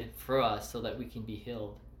wounded for us so that we can be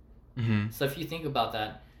healed. Mm-hmm. So if you think about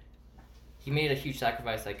that, he made a huge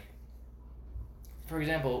sacrifice. Like, for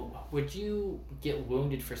example, would you get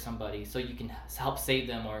wounded for somebody so you can help save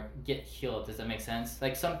them or get healed? Does that make sense?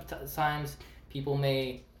 Like sometimes people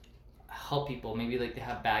may help people. Maybe like they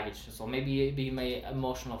have baggage, so maybe it be my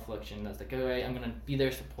emotional affliction. That's like, all right, I'm gonna be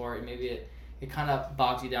their support. Maybe it kind of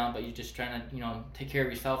bogs you down, but you're just trying to take care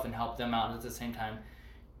of yourself and help them out at the same time.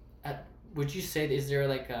 Would you say, is there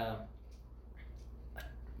like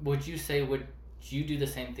would you do the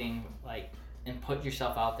same thing, like, and put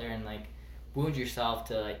yourself out there and like wound yourself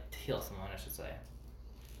to like to heal someone, I should say?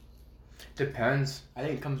 Depends. I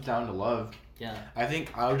think it comes down to love. Yeah. I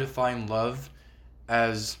think I would define love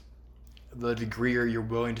as the degree you're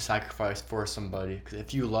willing to sacrifice for somebody. Because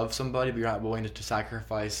if you love somebody but you're not willing to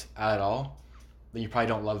sacrifice at all, then you probably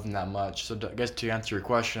don't love them that much. So I guess to answer your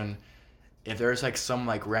question, if there's like some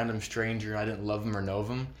like random stranger and I didn't love them or know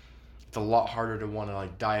them, it's a lot harder to want to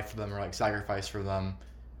like die for them or like sacrifice for them.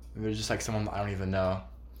 If it's just like someone I don't even know.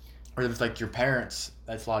 Or if it's like your parents,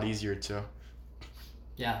 that's a lot easier too.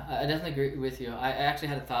 Yeah, I definitely agree with you. I actually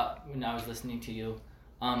had a thought when I was listening to you.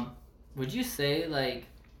 Would you say like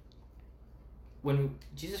when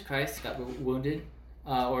Jesus Christ got wounded,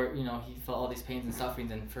 or he felt all these pains and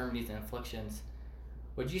sufferings and infirmities and afflictions,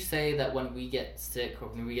 would you say that when we get sick or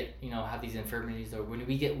when we get have these infirmities or when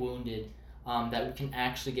we get wounded, that we can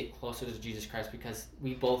actually get closer to Jesus Christ because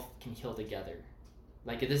we both can heal together?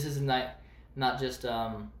 Like this is not just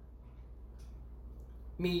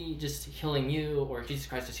me just healing you or Jesus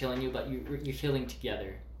Christ just healing you, but you're healing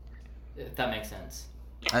together. If that makes sense.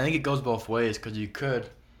 I think it goes both ways because you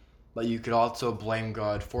could also blame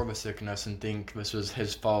God for the sickness and think this was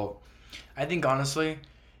his fault. I think honestly,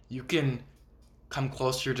 you can come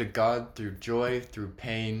closer to God through joy, through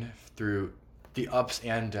pain, through the ups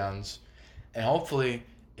and downs. And hopefully,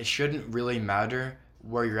 it shouldn't really matter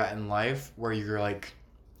where you're at in life, where your like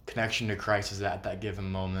connection to Christ is at that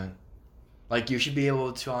given moment. Like you should be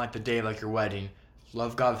able to, on like the day of like your wedding,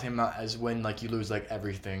 love God with him as when like you lose like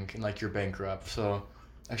everything and like you're bankrupt. So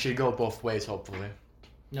I should go both ways, hopefully.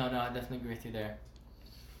 No, I definitely agree with you there.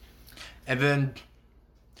 And then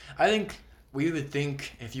I think we would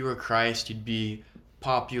think if you were Christ, you'd be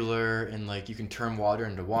popular and like you can turn water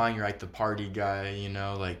into wine. You're like the party guy,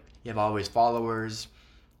 like you have always followers.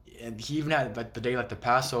 And he even had like the day like the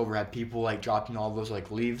Passover had people like dropping all those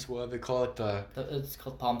like leaves. What do they call it? It's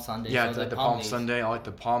called Palm Sunday. Yeah, so it's like the palm Palm leaves. Sunday. All like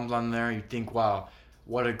the palms on there. You think, wow,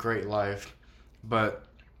 what a great life. But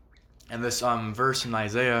in this verse in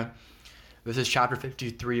Isaiah, this is chapter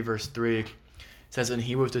 53, verse 3. It says, "And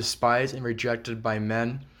he was despised and rejected by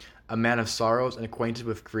men, a man of sorrows and acquainted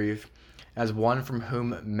with grief. As one from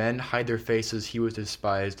whom men hide their faces, he was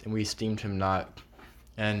despised, and we esteemed him not."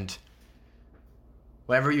 And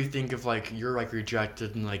whenever you think of like you're like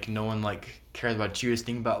rejected and like no one like cares about you, just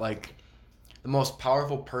think about like the most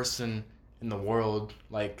powerful person in the world.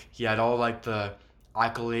 Like he had all like the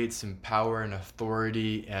accolades and power and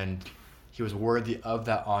authority, and he was worthy of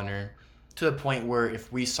that honor to the point where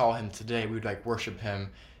if we saw him today, we would like worship him.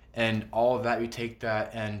 And all of that, we take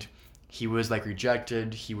that, and he was like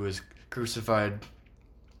rejected, he was crucified,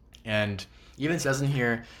 and even says in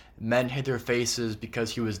here, men hid their faces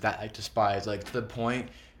because he was that like despised, like to the point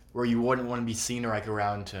where you wouldn't want to be seen or like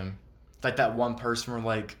around him. It's like that one person where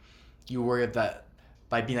like you worry that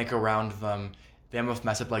by being like around them, they almost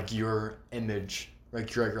mess up like your image,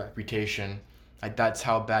 like your reputation. Like that's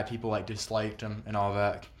how bad people like disliked him and all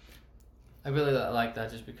that. I really like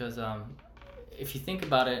that just because if you think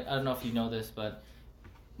about it, I don't know if you know this, but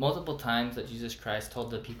multiple times that Jesus Christ told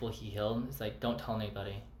the people he healed, it's like, don't tell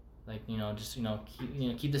anybody. Like, just,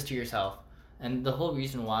 keep this to yourself. And the whole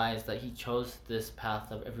reason why is that he chose this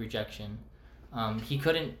path of rejection. He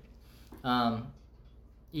couldn't, um,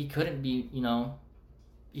 he couldn't be,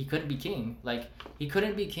 he couldn't be king. Like, he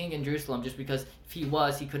couldn't be king in Jerusalem just because if he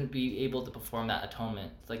was, he couldn't be able to perform that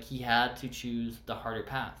atonement. It's like he had to choose the harder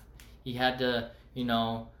path. He had to,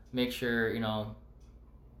 make sure,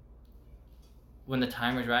 when the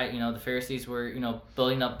time was right, the Pharisees were,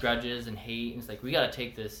 building up grudges and hate. And it's like, we got to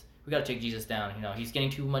take Jesus down. He's getting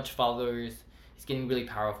too much followers. He's getting really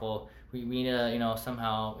powerful. We need to,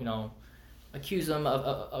 somehow, accuse him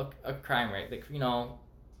of a crime, right?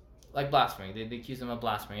 Like blasphemy. They accuse him of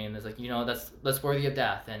blasphemy, and it's like, that's worthy of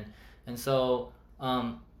death. And so,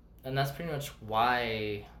 and that's pretty much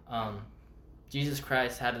why Jesus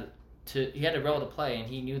Christ he had a role to play, and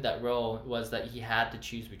he knew that role was that he had to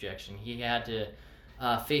choose rejection. He had to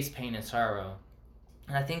face pain and sorrow.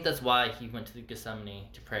 And I think that's why he went to the Gethsemane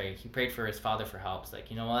to pray. He prayed for his Father for help. It's like,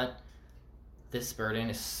 you know what? This burden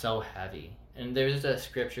is so heavy. And there's a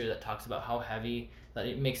scripture that talks about how heavy that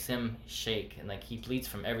it makes him shake, and like he bleeds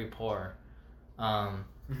from every pore. And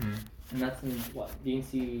that's in what?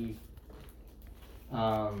 D&C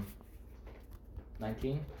 19?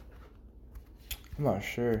 I'm not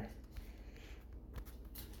sure.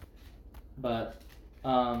 But,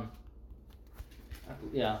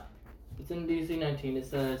 yeah, it's in DC 19. It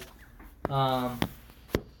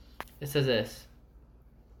says this: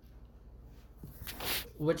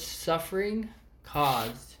 which suffering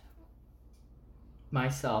caused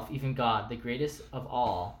myself, even God, the greatest of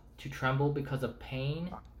all, to tremble because of pain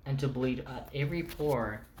and to bleed at every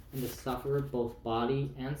pore, and to suffer both body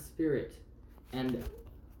and spirit, and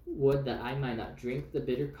would that I might not drink the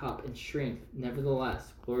bitter cup and shrink.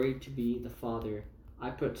 Nevertheless, glory to be the Father. I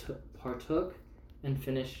partook and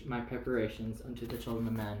finished my preparations unto the children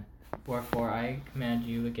of men. Wherefore I command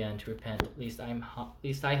you again to repent, lest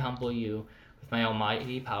I humble you with my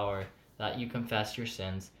almighty power, that you confess your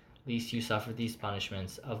sins, lest you suffer these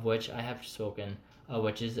punishments, of which I have spoken,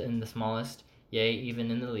 which is in the smallest, yea,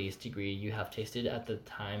 even in the least degree you have tasted at the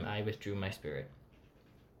time I withdrew my spirit.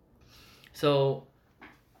 So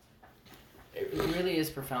it really is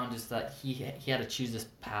profound, just that he had to choose this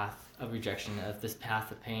path of rejection, of this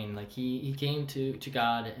path of pain. Like he came to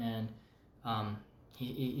God, and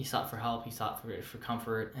he sought for help, he sought for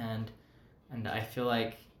comfort, and I feel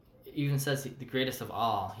like it even says the greatest of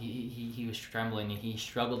all. He was trembling, and he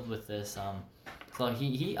struggled with this. So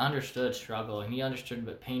he understood struggle, and he understood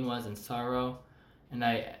what pain was and sorrow, and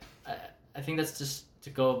I think that's just to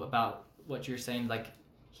go about what you're saying. Like,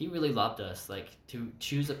 he really loved us, like, to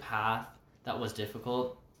choose a path that was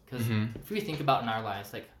difficult, because if we think about in our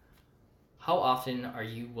lives, like, how often are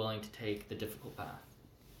you willing to take the difficult path?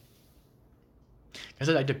 I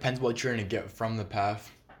said it depends what you're going to get from the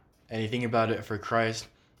path. And you think about it, for Christ,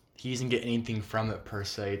 he doesn't get anything from it per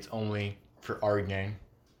se. It's only for our gain.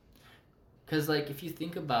 Because, like, if you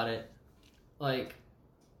think about it, like,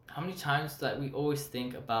 how many times that we always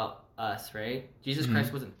think about us, right? Jesus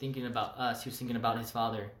Christ wasn't thinking about us. He was thinking about his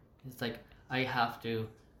Father. It's like, I have to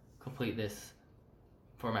complete this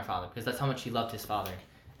for my Father, because that's how much he loved his Father.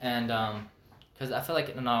 And because I feel like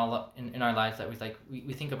in our lives that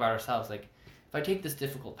we think about ourselves, like, if I take this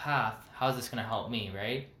difficult path, how is this going to help me,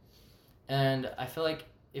 right? And I feel like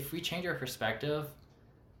if we change our perspective,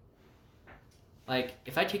 like,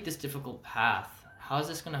 if I take this difficult path, how is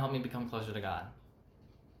this going to help me become closer to God?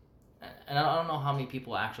 And I don't know how many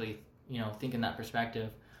people actually, think in that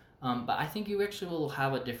perspective. But I think you actually will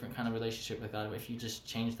have a different kind of relationship with God if you just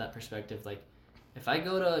change that perspective. Like, if I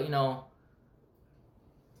go to,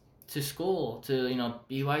 to school, to,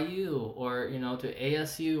 BYU, or, to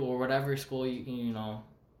ASU, or whatever school you've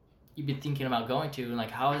been thinking about going to, and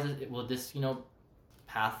like, how is it, will this,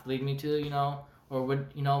 path lead me to, or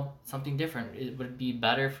would, something different? Would it be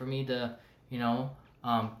better for me to,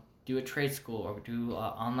 do a trade school, or do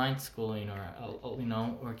online schooling, or,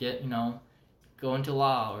 or get, go into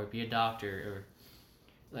law, or be a doctor, or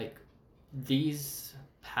like these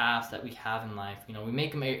paths that we have in life, we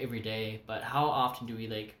make them every day, but how often do we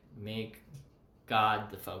like make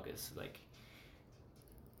God the focus? Like,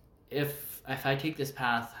 if I take this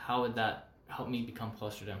path, how would that help me become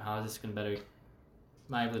closer to him? How is this going to better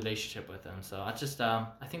my relationship with him? So I just I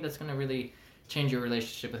think that's going to really change your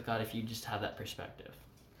relationship with God if you just have that perspective.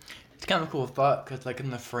 It's kind of a cool thought, because like in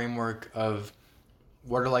the framework of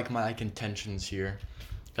what are like my intentions here,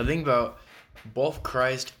 I think about both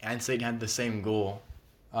Christ and Satan had the same goal,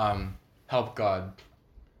 help God.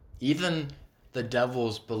 Even the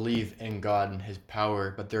devils believe in God and his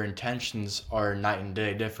power, but their intentions are night and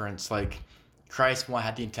day difference. Like Christ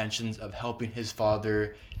had the intentions of helping his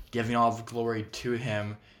Father, giving all the glory to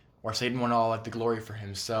him, or Satan wanted all like the glory for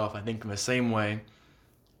himself. I think in the same way,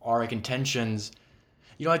 our like intentions,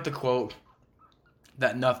 like the quote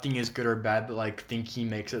that nothing is good or bad, but like thinking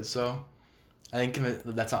makes it so. I think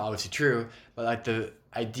that's not obviously true, but like the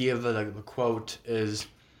idea of the quote is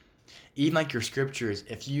even like your scriptures.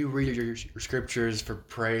 If you read your scriptures for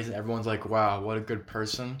praise and everyone's like, "Wow, what a good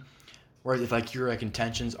person," whereas if like your like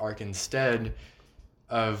intentions are like instead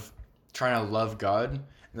of trying to love God,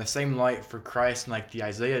 in the same light for Christ in like the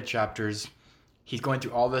Isaiah chapters, he's going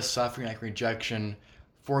through all this suffering like rejection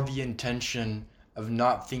for the intention of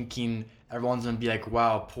not thinking everyone's gonna be like,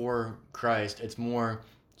 "Wow, poor Christ." It's more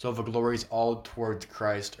so the glory is all towards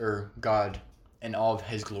Christ or God and all of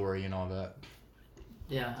his glory and all that.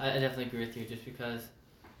 Yeah, I definitely agree with you. Just because,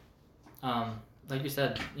 like you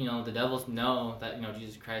said, the devils know that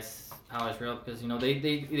Jesus Christ's power is real because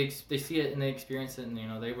they see it and they experience it, and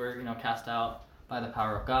they were cast out by the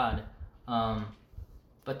power of God.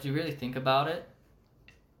 But do you really think about it?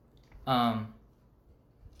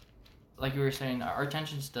 Like you were saying, our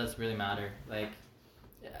intentions does really matter. Like,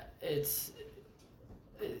 it's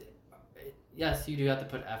yes, you do have to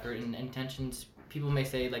put effort and intentions. People may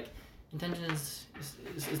say like intentions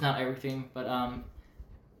is not everything, but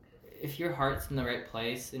if your heart's in the right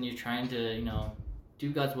place and you're trying to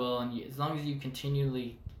do God's will, and as long as you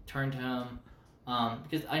continually turn to him,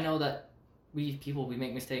 because I know that we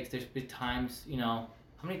make mistakes. There's been times, how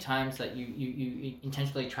many times that you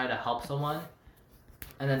intentionally try to help someone,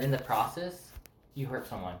 and then in the process you hurt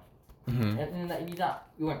someone. Mm-hmm. And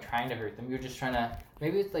you weren't trying to hurt them. You were just trying to,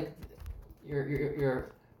 maybe it's like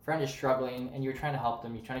your friend is struggling and you're trying to help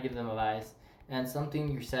them. You're trying to give them advice, and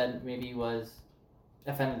something you said maybe was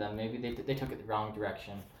offended them. Maybe they took it the wrong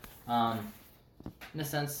direction. In a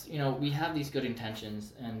sense, we have these good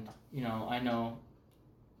intentions, and I know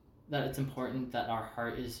that it's important that our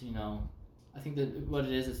heart is, I think that what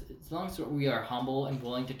it is as long as we are humble and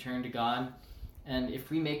willing to turn to God, and if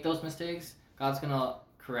we make those mistakes, God's gonna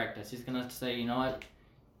correct us. He's gonna say, you know what,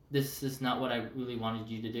 this is not what I really wanted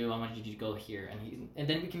you to do. I wanted you to go here, and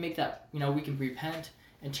then we can make that, we can repent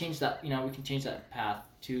and change that. We can change that path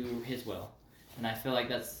to His will, and I feel like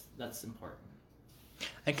that's important.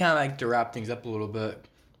 I kind of like to wrap things up a little bit.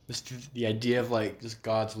 Just the idea of like just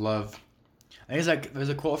God's love. I think it's like there's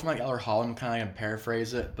a quote from like Elder Holland, kind of like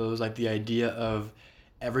paraphrase it, but it was like the idea of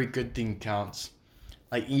every good thing counts.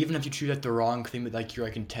 Like even if you choose like the wrong thing, but like your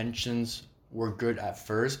like intentions were good at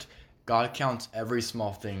first, God counts every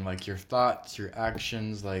small thing, like your thoughts, your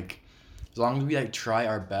actions. Like as long as we like try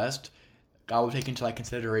our best, God will take into like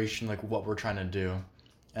consideration like what we're trying to do.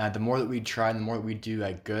 And the more that we try, and the more that we do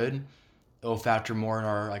like good, it'll factor more in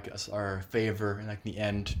our favor in like the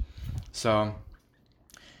end. So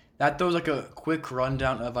that was like a quick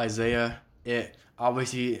rundown of Isaiah. It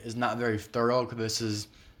obviously is not very thorough because this is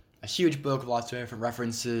a huge book with lots of different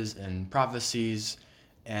references and prophecies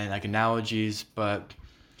and like analogies, but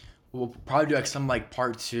we'll probably do like some like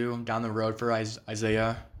part 2 down the road for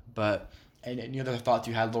Isaiah. But any other thoughts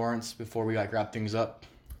you had, Lawrence, before we like wrap things up?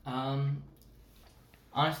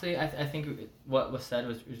 Honestly, I think what was said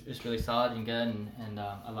was really solid and good, and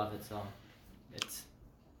I love it. So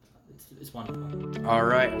it's wonderful. All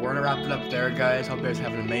right, we're gonna wrap it up there, guys. Hope you guys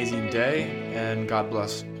have an amazing day, and God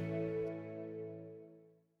bless.